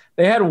time,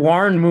 they had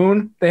Warren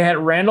Moon, they had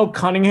Randall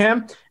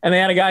Cunningham, and they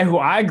had a guy who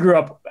I grew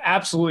up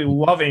absolutely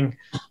loving.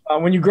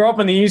 When you grow up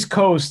on the East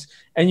Coast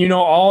and you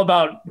know all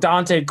about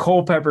Dante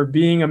Culpepper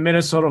being a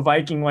Minnesota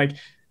Viking, like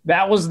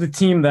that was the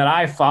team that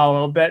I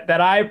followed,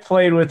 that I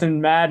played with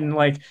in Madden.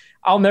 Like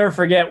I'll never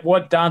forget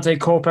what Dante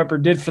Culpepper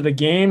did for the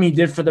game, he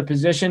did for the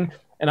position,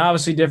 and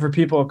obviously did for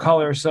people of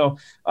color. So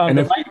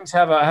the Vikings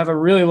have a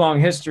really long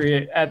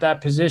history at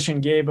that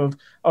position, Gabe,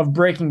 of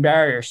breaking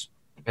barriers.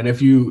 And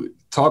if you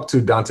talk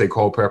to Dante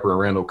Culpepper and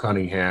Randall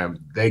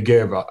Cunningham, they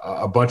give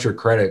a bunch of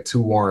credit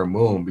to Warren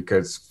Moon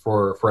because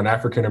for an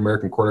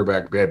African-American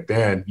quarterback back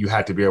then, you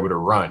had to be able to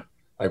run.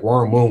 Like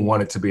Warren Moon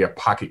wanted to be a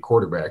pocket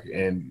quarterback,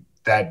 and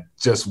that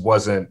just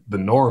wasn't the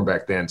norm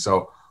back then.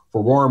 So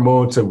for Warren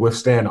Moon to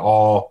withstand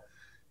all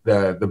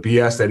the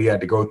BS that he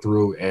had to go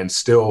through and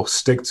still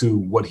stick to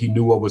what he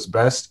knew what was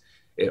best,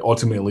 it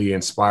ultimately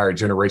inspired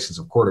generations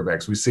of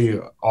quarterbacks. We see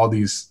all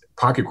these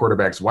pocket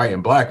quarterbacks, white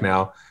and black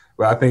now,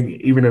 but I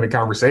think even in the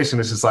conversation,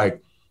 it's just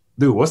like,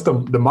 dude, what's the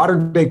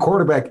modern day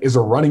quarterback is a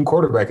running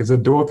quarterback, is a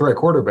dual threat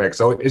quarterback.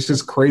 So it's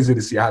just crazy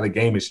to see how the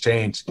game has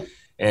changed,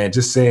 and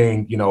just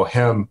seeing,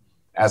 him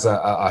as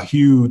a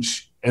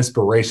huge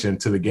inspiration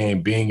to the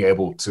game, being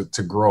able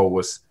to grow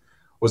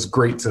was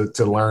great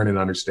to learn and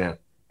understand.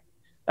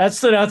 That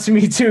stood out to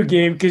me too,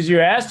 Gabe, because you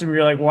asked him,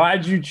 you're like,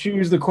 why'd you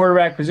choose the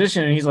quarterback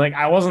position? And he's like,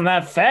 I wasn't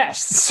that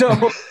fast. So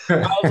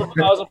I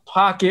was a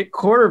pocket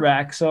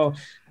quarterback. So,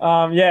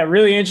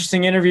 really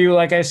interesting interview.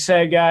 Like I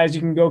said, guys,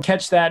 you can go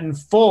catch that in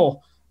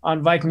full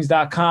on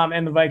Vikings.com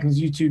and the Vikings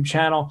YouTube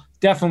channel.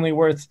 Definitely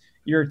worth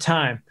your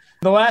time.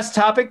 The last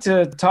topic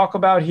to talk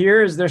about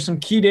here is there's some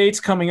key dates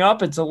coming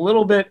up. It's a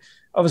little bit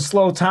of a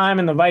slow time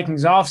in the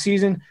Vikings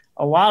offseason.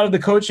 A lot of the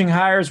coaching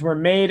hires were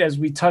made, as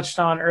we touched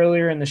on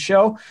earlier in the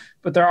show,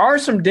 but there are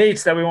some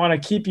dates that we want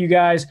to keep you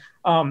guys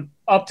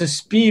up to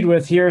speed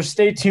with here.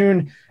 Stay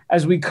tuned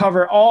as we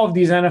cover all of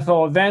these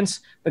NFL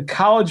events, the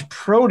college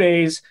pro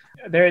days.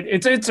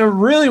 It's a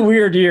really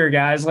weird year,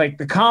 guys. Like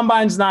the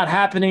combine's not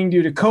happening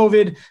due to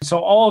COVID, so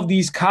all of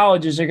these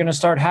colleges are going to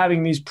start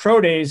having these pro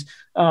days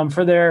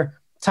for their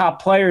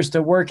top players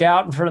to work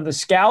out in front of the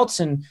scouts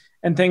and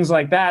things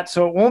like that.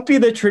 So it won't be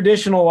the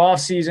traditional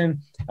offseason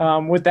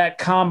with that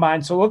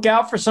combine. So look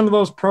out for some of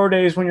those pro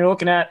days when you're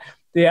looking at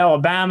the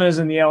Alabamas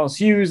and the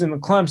LSUs and the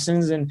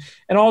Clemsons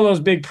and all those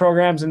big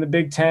programs in the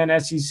Big Ten,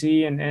 SEC,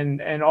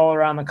 and all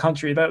around the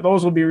country.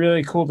 Those will be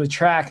really cool to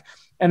track.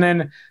 And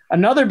then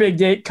another big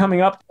date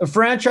coming up, the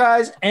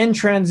franchise and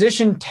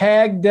transition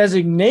tag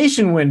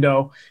designation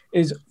window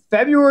is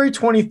February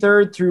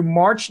 23rd through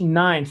March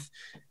 9th.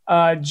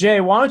 Jay,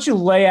 why don't you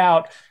lay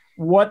out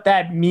what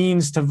that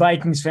means to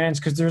Vikings fans?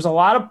 Because there's a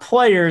lot of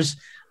players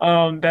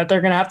that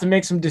they're going to have to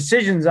make some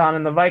decisions on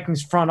in the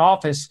Vikings front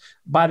office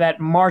by that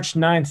March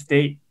 9th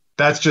date.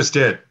 That's just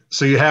it.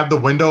 So you have the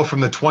window from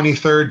the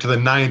 23rd to the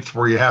 9th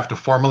where you have to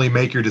formally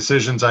make your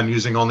decisions on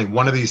using only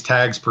one of these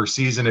tags per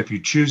season if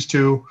you choose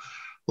to.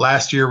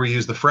 Last year, we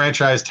used the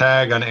franchise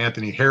tag on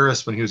Anthony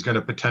Harris when he was going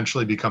to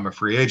potentially become a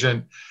free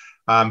agent.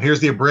 Here's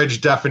the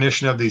abridged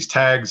definition of these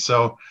tags.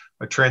 So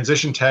a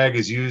transition tag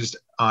is used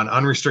on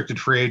unrestricted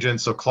free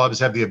agents, so clubs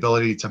have the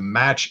ability to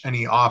match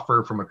any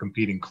offer from a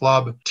competing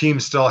club.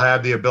 Teams still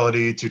have the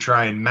ability to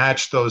try and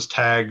match those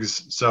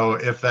tags. So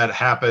if that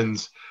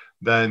happens,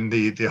 then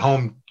the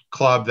home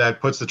club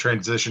that puts the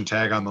transition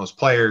tag on those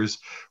players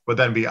would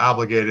then be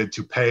obligated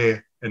to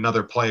pay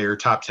another player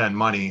top 10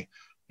 money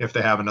if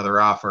they have another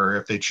offer.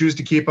 If they choose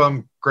to keep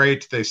them,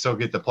 great, they still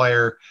get the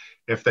player.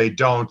 If they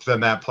don't, then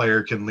that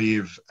player can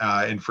leave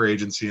in free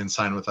agency and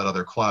sign with that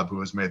other club who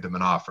has made them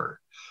an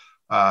offer.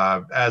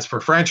 As for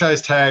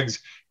franchise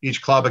tags,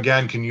 each club,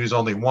 again, can use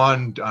only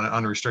one on an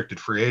unrestricted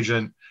free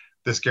agent.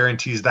 This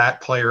guarantees that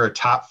player a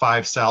top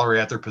 5 salary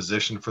at their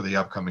position for the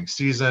upcoming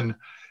season.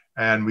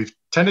 And we've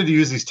tended to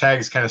use these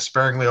tags kind of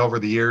sparingly over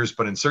the years,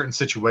 but in certain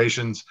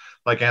situations,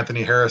 like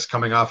Anthony Harris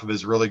coming off of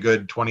his really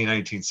good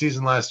 2019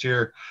 season last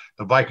year,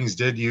 the Vikings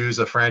did use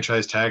a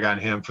franchise tag on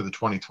him for the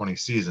 2020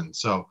 season.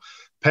 So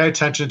pay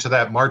attention to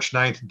that March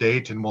 9th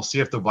date, and we'll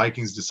see if the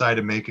Vikings decide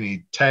to make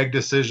any tag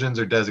decisions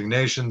or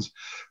designations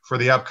for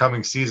the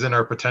upcoming season,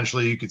 or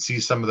potentially you could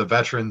see some of the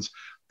veterans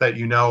that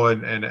you know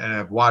and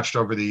have watched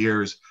over the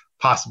years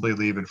possibly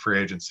leave in free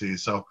agency.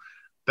 So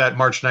that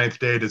March 9th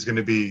date is going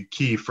to be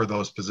key for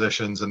those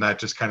positions, and that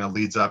just kind of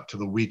leads up to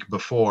the week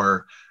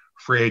before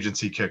free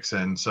agency kicks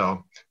in.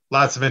 So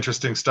lots of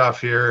interesting stuff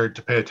here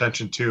to pay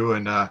attention to,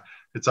 and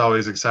it's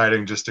always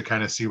exciting just to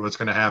kind of see what's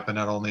going to happen,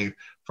 not only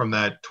from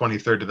that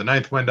 23rd to the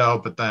 9th window,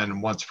 but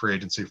then once free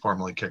agency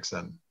formally kicks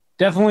in.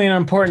 Definitely an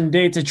important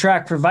date to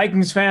track for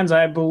Vikings fans.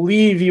 I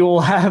believe you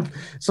will have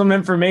some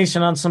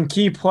information on some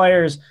key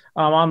players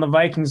on the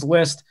Vikings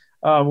list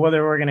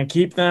whether we're going to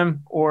keep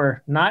them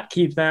or not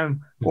keep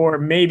them, or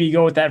maybe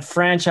go with that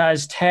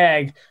franchise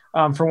tag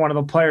for one of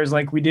the players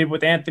like we did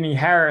with Anthony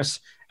Harris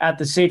at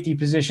the safety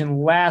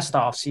position last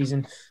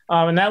offseason.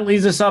 And that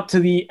leads us up to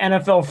the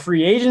NFL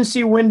free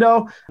agency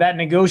window. That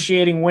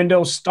negotiating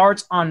window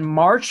starts on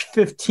March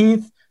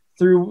 15th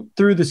through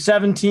the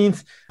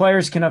 17th.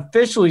 Players can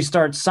officially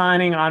start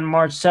signing on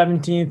March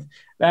 17th.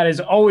 That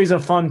is always a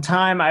fun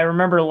time. I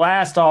remember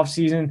last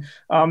offseason,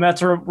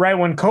 that's right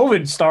when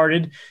COVID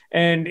started,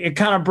 and it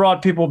kind of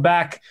brought people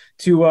back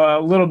to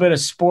a little bit of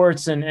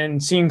sports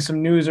and seeing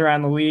some news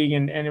around the league.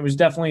 And it was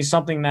definitely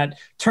something that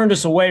turned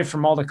us away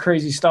from all the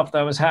crazy stuff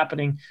that was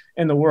happening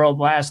in the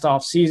world last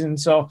offseason.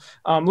 So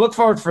look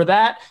forward for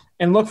that,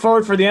 and look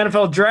forward for the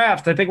NFL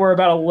draft. I think we're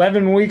about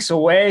 11 weeks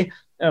away.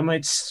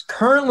 It's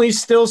currently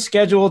still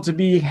scheduled to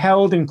be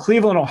held in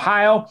Cleveland,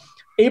 Ohio,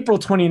 April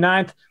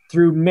 29th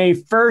through May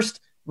 1st.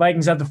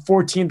 Vikings have the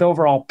 14th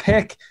overall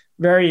pick.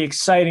 Very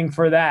exciting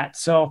for that.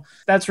 So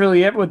that's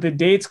really it with the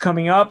dates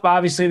coming up.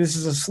 Obviously, this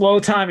is a slow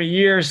time of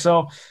year,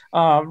 so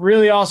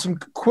really awesome,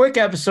 quick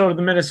episode of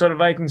the Minnesota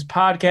Vikings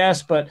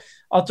podcast. But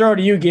I'll throw it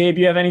to you, Gabe.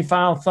 You have any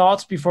final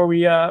thoughts before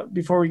we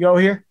go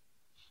here?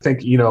 I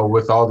think,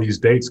 with all these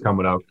dates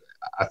coming up,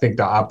 I think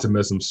the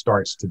optimism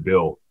starts to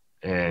build.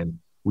 And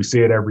we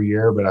see it every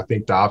year, but I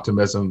think the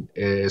optimism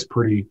is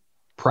pretty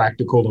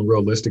practical and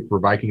realistic for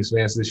Vikings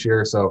fans this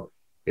year. So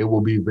it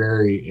will be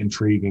very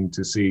intriguing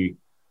to see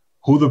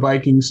who the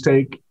Vikings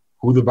take,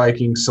 who the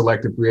Vikings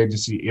select in free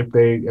agency,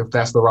 if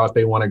that's the route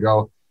they want to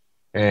go,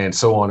 and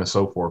so on and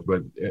so forth.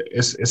 But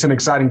it's an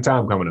exciting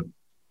time coming up.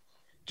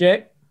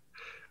 Jay?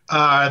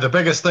 The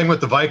biggest thing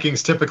with the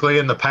Vikings typically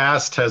in the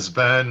past has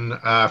been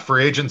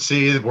free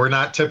agency. We're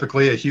not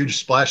typically a huge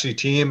splashy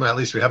team. At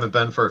least we haven't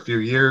been for a few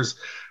years.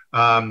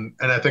 And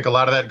I think a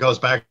lot of that goes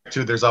back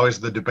to there's always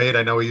the debate.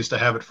 I know we used to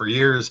have it for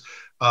years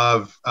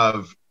of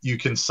you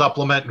can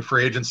supplement in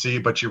free agency,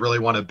 but you really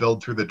want to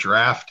build through the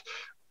draft.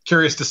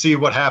 Curious to see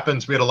what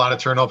happens. We had a lot of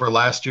turnover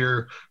last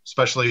year,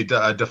 especially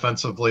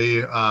defensively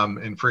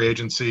in free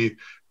agency.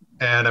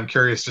 And I'm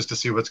curious just to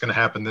see what's going to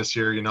happen this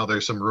year.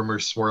 There's some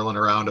rumors swirling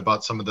around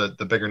about some of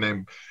the bigger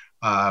name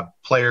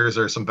players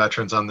or some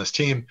veterans on this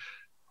team.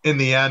 In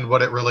the end,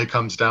 what it really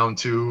comes down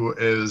to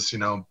is,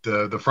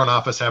 the front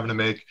office having to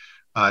make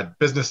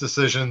business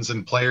decisions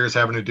and players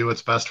having to do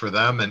what's best for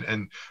them.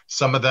 And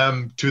some of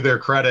them, to their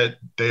credit,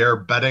 they are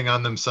betting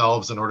on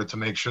themselves in order to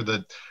make sure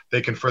that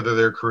they can further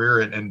their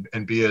career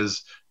and be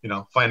as,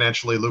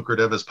 financially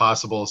lucrative as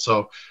possible.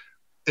 So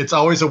it's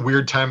always a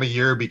weird time of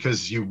year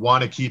because you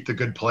want to keep the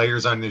good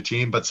players on your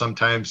team, but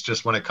sometimes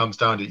just when it comes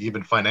down to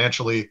even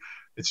financially,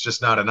 it's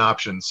just not an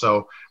option.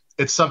 So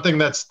it's something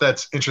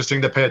that's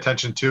interesting to pay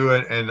attention to,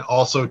 and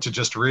also to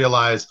just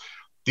realize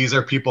these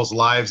are people's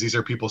lives, these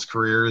are people's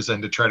careers,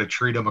 and to try to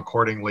treat them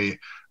accordingly,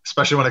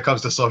 especially when it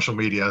comes to social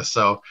media.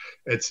 So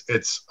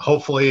it's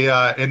hopefully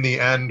in the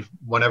end,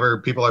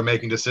 whenever people are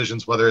making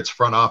decisions, whether it's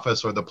front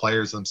office or the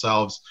players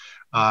themselves,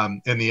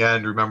 in the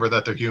end, remember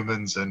that they're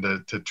humans and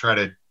to try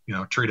to,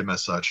 treat them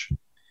as such.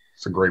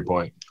 It's a great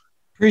point.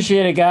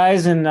 Appreciate it,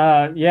 guys. And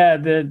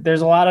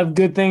there's a lot of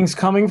good things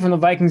coming from the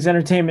Vikings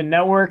Entertainment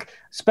Network,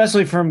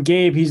 especially from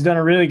Gabe. He's done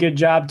a really good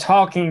job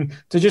talking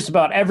to just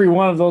about every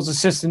one of those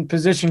assistant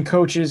position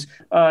coaches,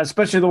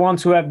 especially the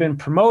ones who have been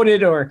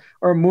promoted or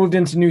moved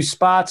into new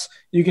spots.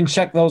 You can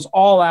check those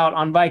all out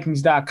on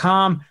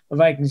Vikings.com, the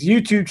Vikings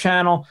YouTube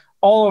channel,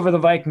 all over the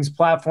Vikings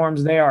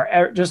platforms. They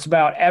are just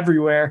about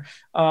everywhere.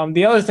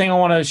 The other thing I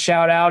want to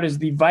shout out is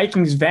the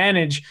Vikings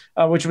Vantage,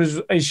 which was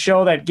a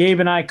show that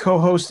Gabe and I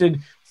co-hosted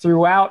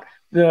throughout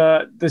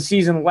the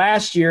season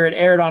last year. It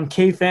aired on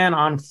KFan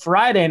on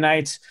Friday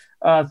nights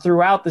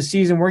throughout the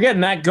season. We're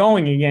getting that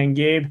going again,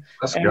 Gabe.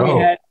 Let's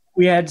go.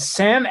 We had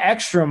Sam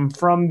Ekstrom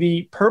from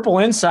the Purple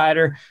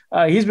Insider.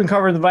 He's been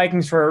covering the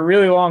Vikings for a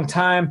really long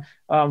time,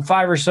 5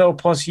 or so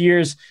plus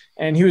years,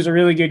 and he was a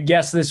really good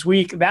guest this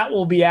week. That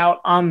will be out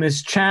on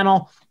this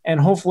channel and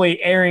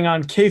hopefully airing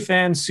on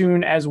KFan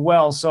soon as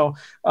well. So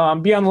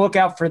be on the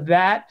lookout for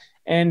that.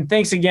 And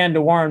thanks again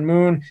to Warren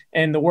Moon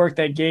and the work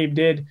that Gabe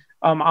did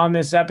on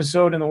this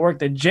episode, and the work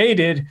that Jay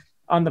did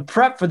on the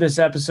prep for this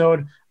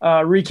episode,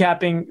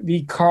 recapping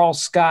the Carl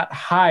Scott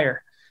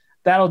hire.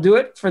 That'll do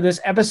it for this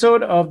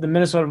episode of the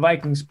Minnesota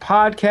Vikings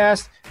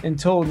podcast.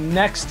 Until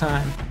next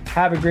time,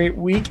 have a great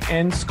week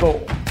and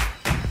Skol.